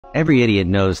Every idiot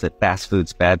knows that fast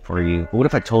food's bad for you, but what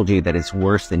if I told you that it's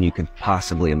worse than you could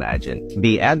possibly imagine?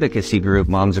 The advocacy group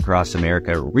Moms Across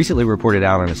America recently reported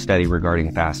out on a study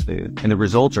regarding fast food, and the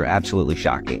results are absolutely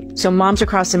shocking. So Moms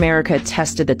Across America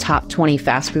tested the top 20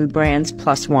 fast food brands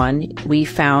plus one. We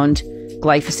found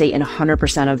glyphosate in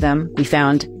 100% of them. We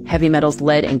found heavy metals,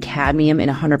 lead and cadmium in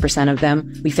 100% of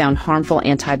them. We found harmful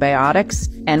antibiotics,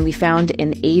 and we found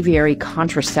an aviary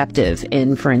contraceptive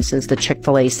in, for instance, the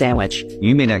Chick-fil-A sandwich.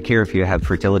 You may not care if you have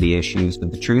fertility issues,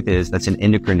 but the truth is that's an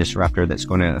endocrine disruptor that's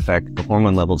going to affect the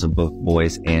hormone levels of both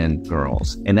boys and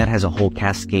girls. And that has a whole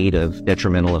cascade of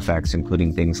detrimental effects,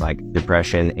 including things like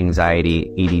depression, anxiety,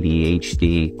 ADD,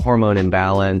 HD, hormone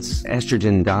imbalance,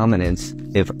 estrogen dominance,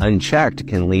 if unchecked,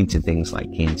 can lead to things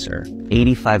like cancer.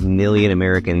 85 million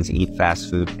Americans eat fast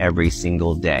food every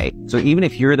single day. So even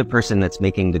if you're the person that's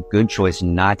making the good choice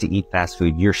not to eat fast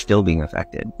food, you're still being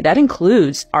affected. That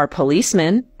includes our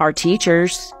policemen, our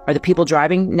teachers, or the people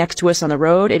driving next to us on the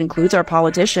road. It includes our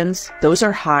politicians. Those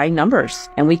are high numbers.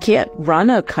 And we can't run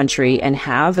a country and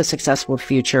have a successful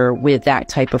future with that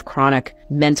type of chronic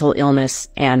mental illness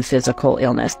and physical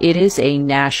illness. It is a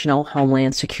national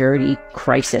homeland security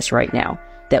crisis right now,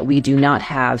 that we do not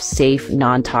have safe,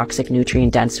 non-toxic,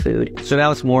 nutrient-dense food. So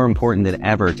now it's more important than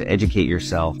ever to educate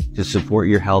yourself, to support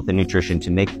your health and nutrition,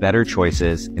 to make better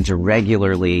choices, and to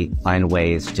regularly find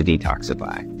ways to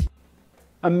detoxify.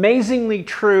 Amazingly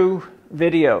true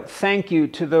video. Thank you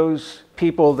to those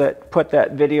people that put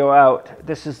that video out.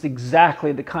 This is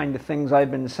exactly the kind of things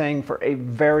I've been saying for a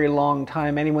very long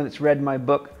time. Anyone that's read my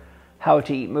book, How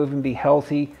to Eat, Move, and Be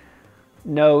Healthy,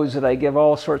 knows that I give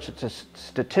all sorts of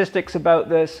statistics about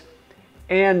this,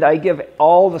 and I give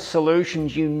all the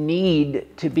solutions you need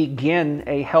to begin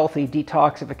a healthy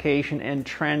detoxification and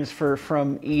transfer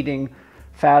from eating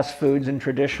fast foods and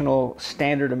traditional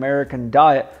standard American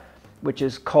diet, which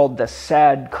is called the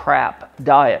sad crap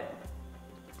diet.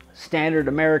 Standard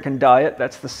American diet,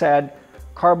 that's the sad: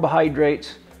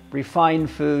 carbohydrates, refined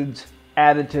foods,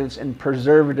 additives, and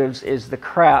preservatives is the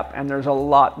crap, and there's a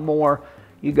lot more.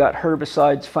 You got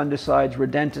herbicides, fungicides,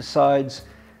 rodenticides,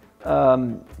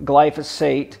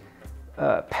 glyphosate,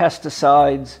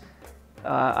 pesticides.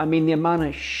 I mean, the amount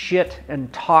of shit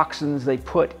and toxins they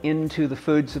put into the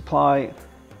food supply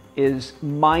is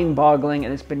mind-boggling,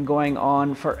 and it's been going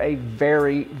on for a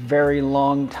very, very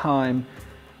long time.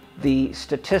 The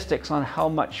statistics on how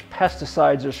much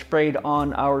pesticides are sprayed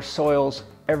on our soils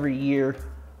every year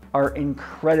are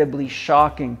incredibly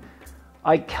shocking.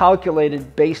 I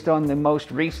calculated based on the most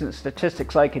recent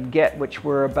statistics I could get, which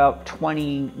were about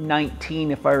 2019,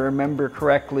 if I remember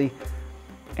correctly.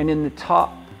 And in the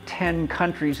top 10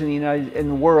 countries in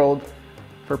the world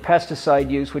for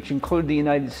pesticide use, which include the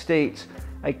United States,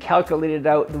 I calculated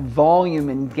out the volume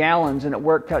in gallons, and it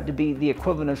worked out to be the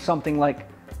equivalent of something like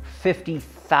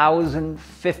 50,000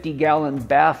 50-gallon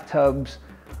bathtubs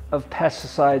of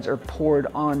pesticides are poured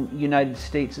on United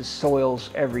States' soils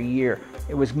every year.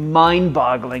 It was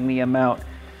mind-boggling, the amount.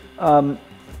 I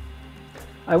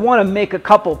want to make a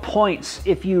couple points.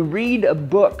 If you read a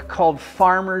book called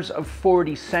Farmers of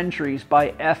 40 Centuries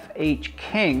by F.H.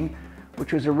 King,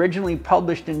 which was originally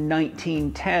published in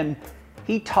 1910,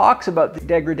 he talks about the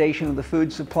degradation of the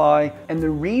food supply. And the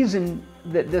reason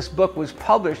that this book was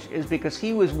published is because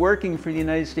he was working for the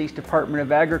United States Department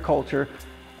of Agriculture,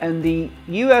 and the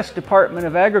U.S. Department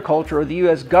of Agriculture, or the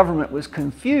U.S. government, was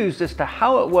confused as to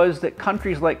how it was that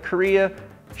countries like Korea,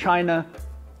 China,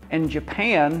 and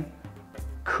Japan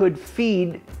could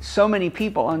feed so many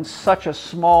people on such a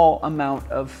small amount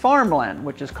of farmland,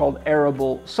 which is called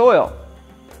arable soil.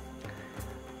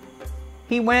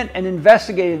 He went and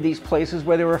investigated these places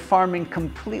where they were farming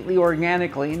completely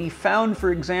organically, and he found,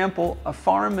 for example, a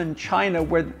farm in China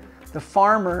where the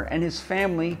farmer and his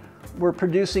family were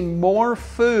producing more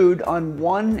food on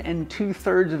 1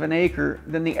 2/3 of an acre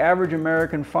than the average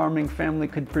American farming family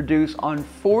could produce on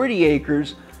 40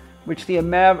 acres, which the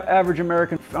average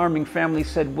American farming family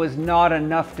said was not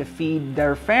enough to feed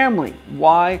their family.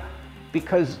 Why?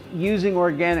 Because using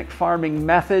organic farming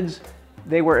methods,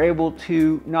 they were able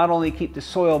to not only keep the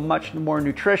soil much more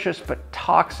nutritious, but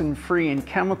toxin-free and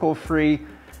chemical-free,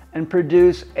 and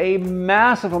produce a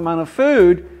massive amount of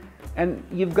food. And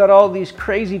you've got all these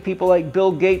crazy people like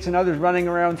Bill Gates and others running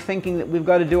around thinking that we've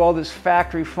got to do all this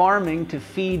factory farming to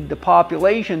feed the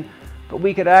population, but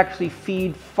we could actually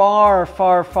feed far,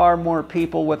 far, far more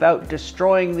people without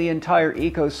destroying the entire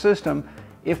ecosystem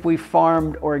if we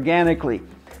farmed organically.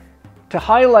 To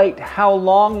highlight how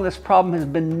long this problem has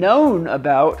been known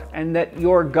about, and that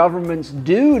your governments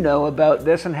do know about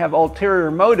this and have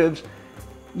ulterior motives,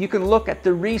 you can look at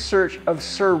the research of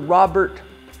Sir Robert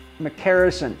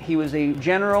Mccarrison. He was a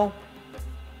general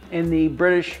in the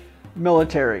British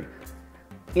military.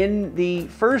 In the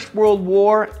First World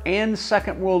War and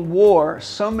Second World War,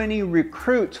 so many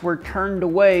recruits were turned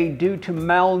away due to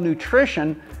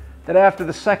malnutrition that after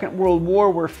the Second World War,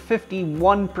 where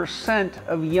 51%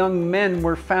 of young men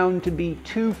were found to be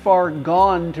too far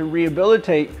gone to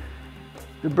rehabilitate,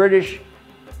 the British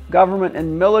government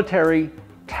and military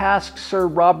tasked Sir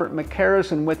Robert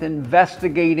Mccarrison with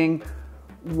investigating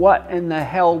what in the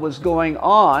hell was going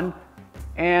on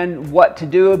and what to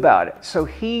do about it. So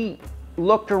he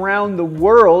looked around the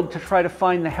world to try to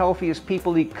find the healthiest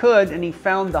people he could, and he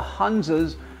found the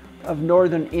Hunzas of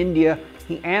northern India.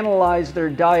 He analyzed their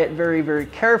diet very, very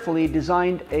carefully,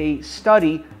 designed a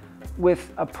study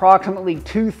with approximately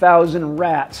 2,000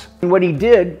 rats. And what he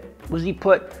did was he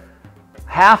put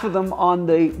half of them on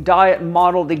the diet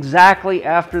modeled exactly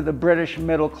after the British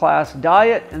middle class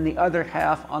diet and the other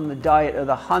half on the diet of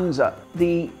the Hunza.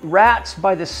 The rats,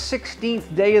 by the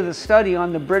 16th day of the study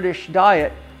on the British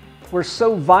diet, were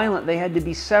so violent they had to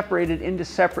be separated into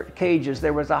separate cages.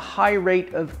 There was a high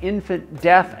rate of infant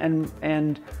death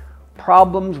and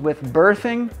problems with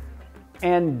birthing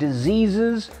and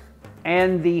diseases,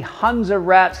 and the Hunza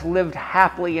rats lived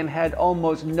happily and had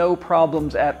almost no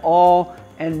problems at all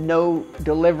and no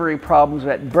delivery problems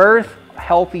at birth.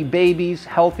 Healthy babies,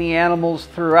 healthy animals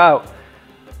throughout.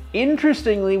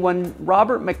 Interestingly, when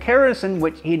Robert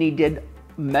Mccarrison, he did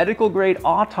medical grade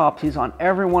autopsies on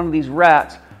every one of these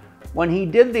rats, when he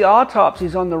did the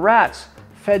autopsies on the rats,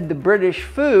 fed the British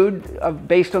food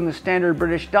based on the standard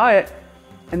British diet,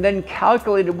 and then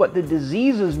calculated what the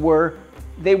diseases were,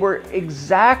 they were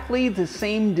exactly the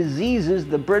same diseases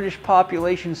the British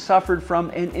population suffered from,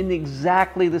 and in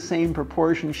exactly the same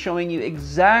proportion, showing you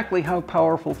exactly how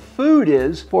powerful food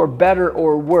is for better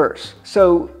or worse.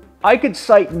 So I could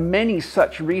cite many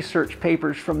such research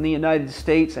papers from the United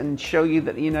States and show you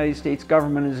that the United States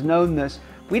government has known this.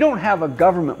 We don't have a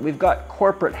government, we've got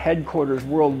corporate headquarters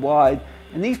worldwide,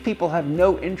 and these people have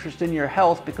no interest in your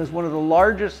health because one of the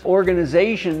largest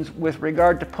organizations with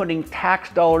regard to putting tax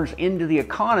dollars into the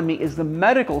economy is the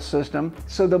medical system.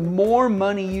 So the more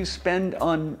money you spend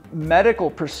on medical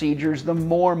procedures, the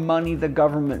more money the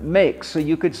government makes. So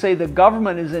you could say the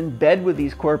government is in bed with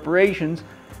these corporations.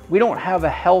 We don't have a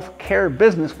health care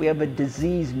business, we have a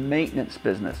disease maintenance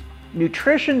business.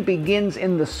 Nutrition begins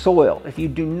in the soil. If you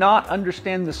do not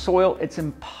understand the soil, it's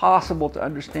impossible to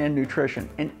understand nutrition.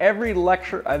 In every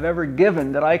lecture I've ever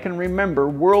given that I can remember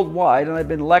worldwide, and I've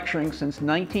been lecturing since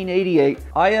 1988,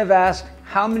 I have asked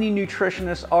how many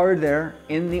nutritionists are there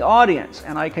in the audience?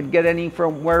 And I could get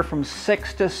anywhere from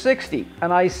 6 to 60.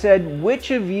 And I said,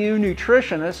 which of you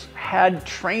nutritionists had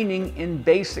training in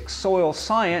basic soil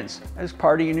science as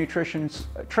part of your nutrition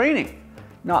training?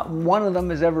 Not one of them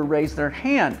has ever raised their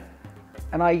hand.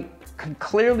 And I could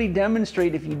clearly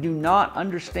demonstrate if you do not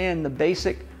understand the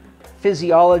basic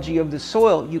physiology of the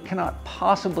soil, you cannot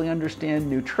possibly understand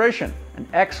nutrition. An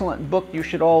excellent book you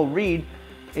should all read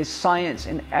is Science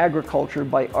in Agriculture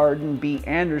by Arden B.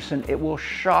 Anderson. It will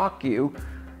shock you,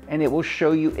 and it will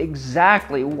show you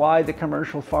exactly why the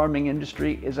commercial farming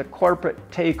industry is a corporate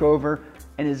takeover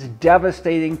and is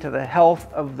devastating to the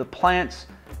health of the plants,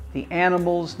 the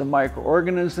animals, the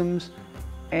microorganisms,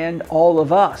 and all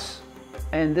of us.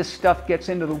 And this stuff gets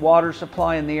into the water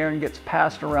supply and the air and gets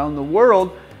passed around the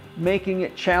world, making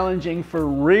it challenging for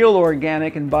real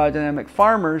organic and biodynamic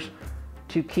farmers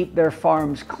to keep their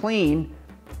farms clean.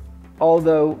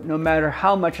 Although no matter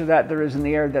how much of that there is in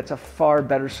the air, that's a far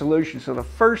better solution. So the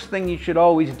first thing you should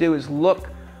always do is look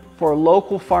for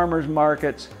local farmers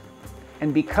markets.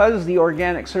 And because the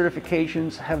organic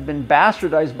certifications have been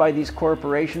bastardized by these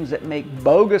corporations that make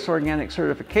bogus organic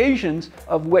certifications,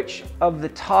 of which of the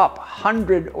top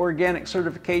 100 organic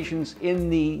certifications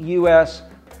in the US,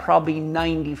 probably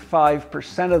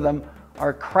 95% of them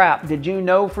are crap. Did you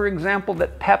know, for example,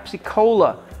 that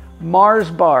Pepsi-Cola,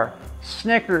 Mars Bar,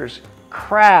 Snickers,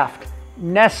 Kraft,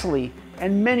 Nestle,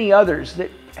 and many others that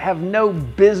have no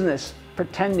business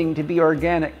pretending to be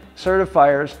organic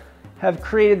certifiers have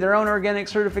created their own organic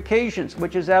certifications,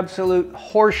 which is absolute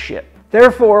horseshit.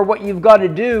 Therefore, what you've got to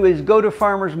do is go to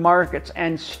farmers markets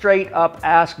and straight up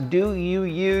ask, do you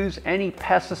use any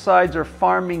pesticides or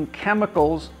farming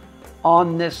chemicals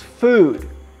on this food?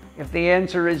 If the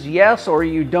answer is yes, or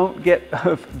you don't get,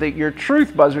 your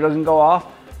truth buzzer doesn't go off,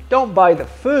 don't buy the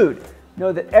food.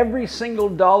 Know that every single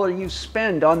dollar you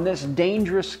spend on this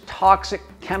dangerous, toxic,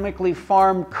 chemically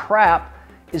farmed crap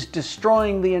is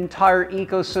destroying the entire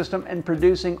ecosystem and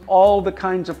producing all the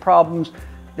kinds of problems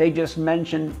they just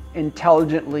mentioned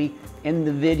intelligently in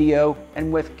the video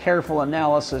and with careful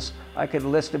analysis I could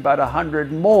list about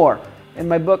 100 more. In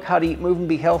my book, How to Eat, Move, and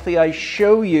Be Healthy, I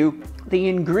show you the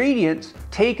ingredients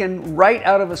taken right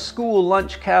out of a school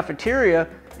lunch cafeteria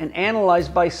and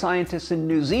analyzed by scientists in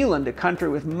New Zealand, a country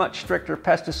with much stricter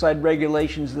pesticide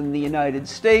regulations than the United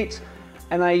States.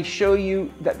 And I show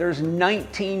you that there's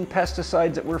 19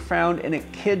 pesticides that were found in a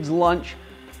kid's lunch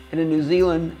in a New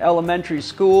Zealand elementary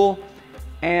school.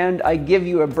 And I give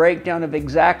you a breakdown of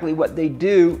exactly what they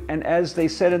do. And as they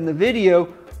said in the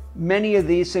video, many of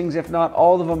these things, if not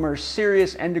all of them, are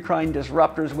serious endocrine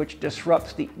disruptors, which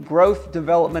disrupts the growth,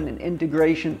 development, and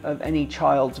integration of any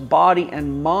child's body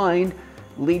and mind,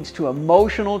 leads to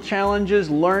emotional challenges,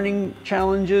 learning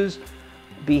challenges,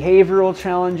 behavioral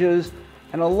challenges,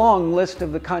 and a long list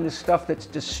of the kind of stuff that's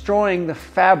destroying the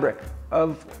fabric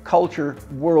of culture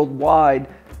worldwide,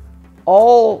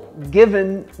 all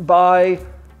given by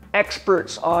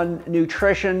experts on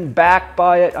nutrition, backed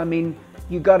by it. I mean,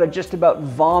 you gotta just about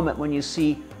vomit when you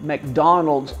see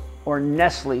McDonald's or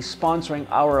Nestle sponsoring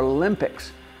our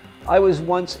Olympics. I was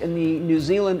once in the New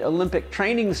Zealand Olympic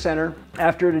Training Center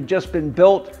after it had just been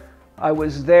built. I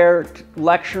was there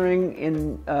lecturing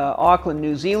in Auckland,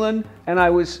 New Zealand, and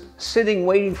I was sitting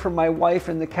waiting for my wife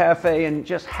in the cafe and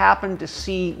just happened to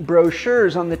see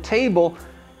brochures on the table,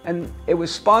 and it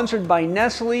was sponsored by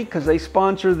Nestle because they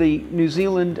sponsor the New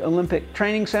Zealand Olympic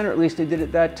Training Center, at least they did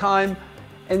at that time.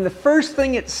 And the first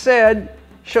thing it said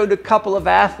showed a couple of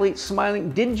athletes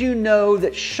smiling. Did you know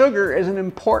that sugar is an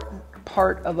important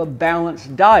part of a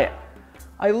balanced diet?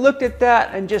 I looked at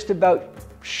that and just about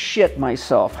shit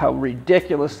myself, how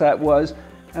ridiculous that was.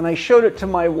 And I showed it to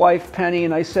my wife, Penny,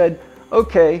 and I said,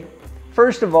 okay,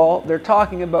 first of all, they're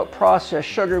talking about processed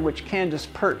sugar, which Candace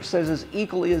Pert says is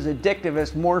equally as addictive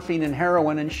as morphine and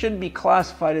heroin and should be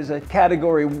classified as a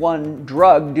category 1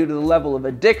 drug due to the level of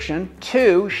addiction.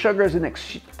 2,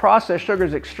 processed sugar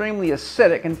is extremely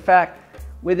acidic. In fact,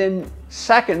 within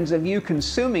seconds of you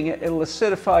consuming it, it'll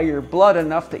acidify your blood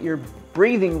enough that your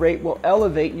breathing rate will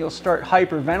elevate and you'll start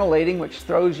hyperventilating, which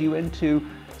throws you into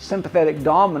sympathetic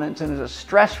dominance and is a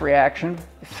stress reaction.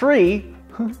 3,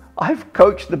 I've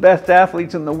coached the best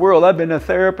athletes in the world. I've been a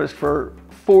therapist for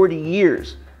 40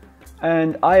 years,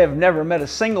 and I have never met a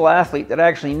single athlete that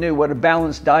actually knew what a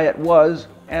balanced diet was,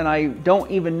 and I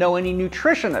don't even know any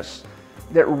nutritionists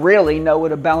that really know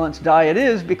what a balanced diet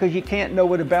is, because you can't know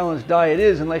what a balanced diet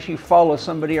is unless you follow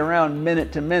somebody around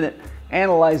minute to minute,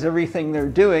 analyze everything they're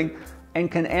doing, and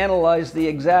can analyze the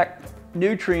exact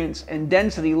nutrients and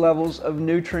density levels of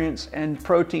nutrients and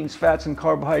proteins, fats, and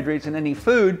carbohydrates in any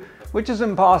food, which is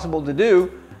impossible to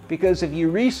do, because if you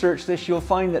research this, you'll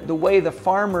find that the way the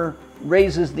farmer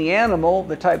raises the animal,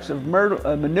 the types of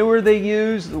manure they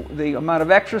use, the amount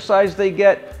of exercise they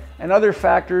get, and other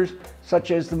factors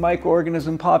such as the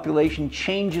microorganism population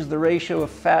changes the ratio of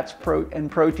fats and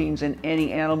proteins in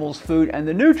any animal's food and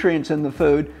the nutrients in the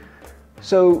food.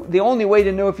 So the only way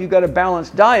to know if you've got a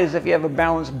balanced diet is if you have a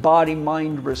balanced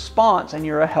body-mind response and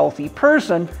you're a healthy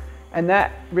person, and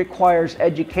that requires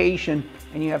education,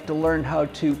 and you have to learn how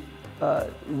to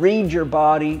read your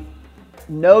body,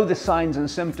 know the signs and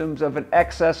symptoms of an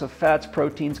excess of fats,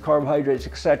 proteins, carbohydrates,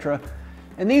 etc.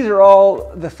 And these are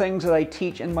all the things that I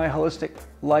teach in my Holistic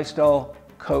Lifestyle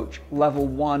Coach Level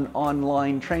 1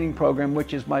 online training program,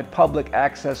 which is my public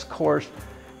access course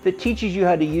that teaches you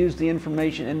how to use the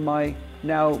information in my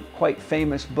now quite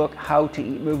famous book, How to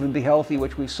Eat, Move, and Be Healthy,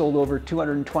 which we've sold over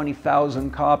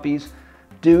 220,000 copies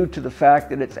due to the fact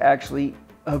that it's actually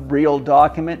a real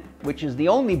document, which is the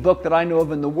only book that I know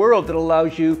of in the world that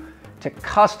allows you to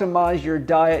customize your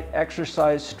diet,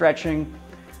 exercise, stretching,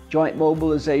 joint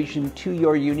mobilization to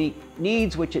your unique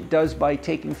needs, which it does by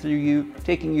taking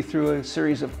you through a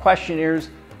series of questionnaires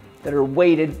that are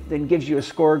weighted, then gives you a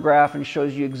score graph and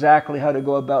shows you exactly how to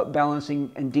go about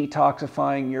balancing and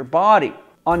detoxifying your body.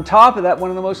 On top of that,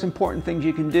 one of the most important things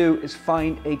you can do is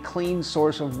find a clean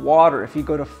source of water. If you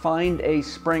go to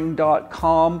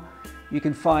findaspring.com, you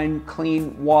can find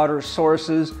clean water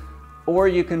sources, or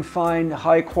you can find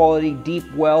high quality deep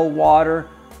well water,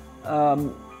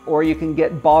 or you can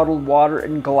get bottled water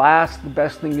in glass. The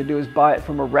best thing to do is buy it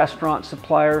from a restaurant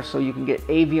supplier. So you can get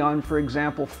Evian, for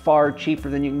example, far cheaper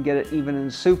than you can get it even in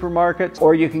supermarkets.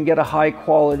 Or you can get a high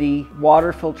quality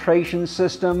water filtration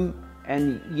system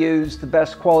and use the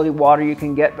best quality water you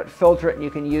can get, but filter it, and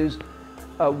you can use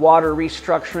water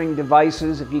restructuring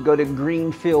devices. If you go to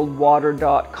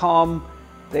greenfieldwater.com,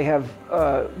 they have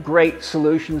great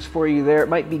solutions for you there. It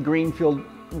might be Greenfield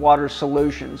Water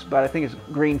Solutions, but I think it's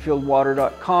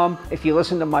greenfieldwater.com. If you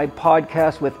listen to my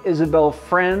podcast with Isabel,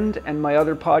 Friened, and my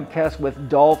other podcast with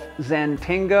Dolf,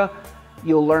 Zantinge,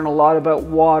 You'll learn a lot about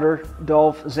water.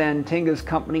 Dolf, Zantinge's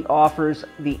company, offers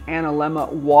the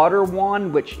Analemma water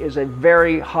wand, which is a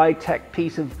very high-tech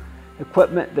piece of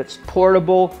equipment that's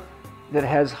portable, that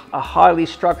has a highly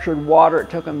structured water. It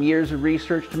took them years of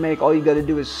research to make. All you got to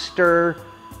do is stir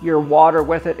your water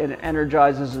with it and it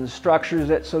energizes and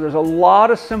structures it. So there's a lot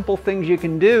of simple things you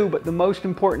can do, but the most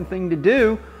important thing to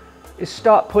do is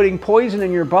stop putting poison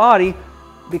in your body,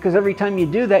 because every time you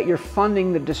do that, you're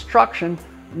funding the destruction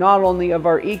not only of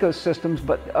our ecosystems,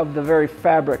 but of the very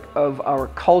fabric of our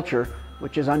culture,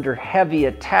 which is under heavy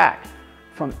attack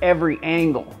from every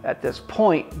angle at this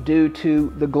point due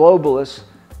to the globalists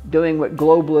doing what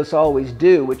globalists always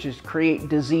do, which is create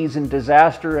disease and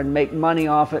disaster and make money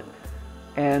off it.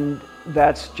 And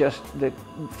that's just the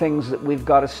things that we've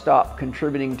got to stop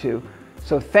contributing to.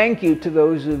 So thank you to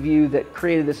those of you that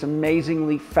created this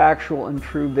amazingly factual and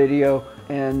true video.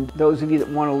 And those of you that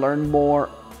want to learn more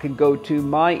can go to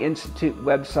my institute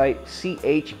website,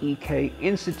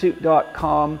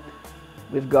 chekinstitute.com.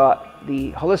 We've got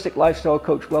the Holistic Lifestyle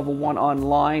Coach Level 1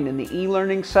 online in the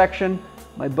e-learning section.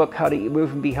 My book, How to Eat,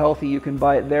 Move, and Be Healthy, you can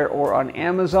buy it there or on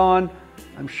Amazon.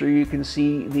 I'm sure you can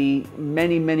see the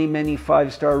many, many, many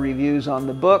 5-star reviews on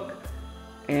the book.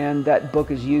 And that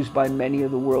book is used by many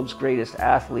of the world's greatest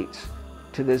athletes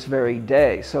to this very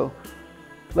day. So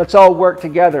let's all work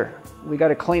together. We got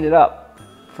to clean it up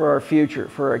for our future,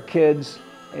 for our kids.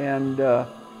 And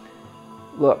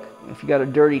look, if you got a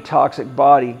dirty, toxic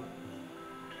body,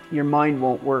 your mind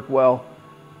won't work well.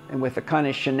 And with the kind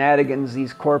of shenanigans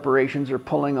these corporations are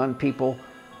pulling on people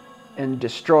and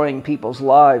destroying people's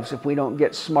lives, if we don't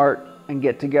get smart and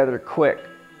get together quick,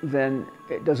 then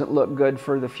it doesn't look good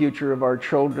for the future of our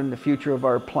children, the future of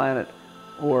our planet,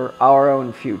 or our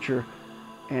own future.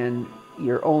 And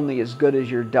you're only as good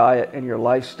as your diet and your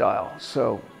lifestyle.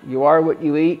 So you are what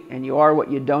you eat, and you are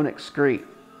what you don't excrete.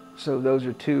 So those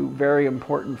are two very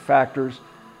important factors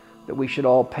that we should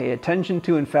all pay attention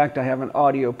to. In fact, I have an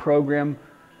audio program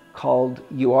called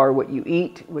You Are What You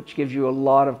Eat, which gives you a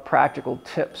lot of practical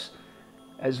tips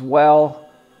as well,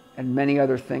 and many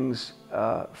other things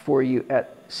for you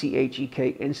at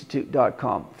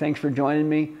chekinstitute.com. Thanks for joining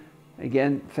me.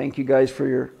 Again, thank you guys for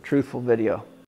your truthful video.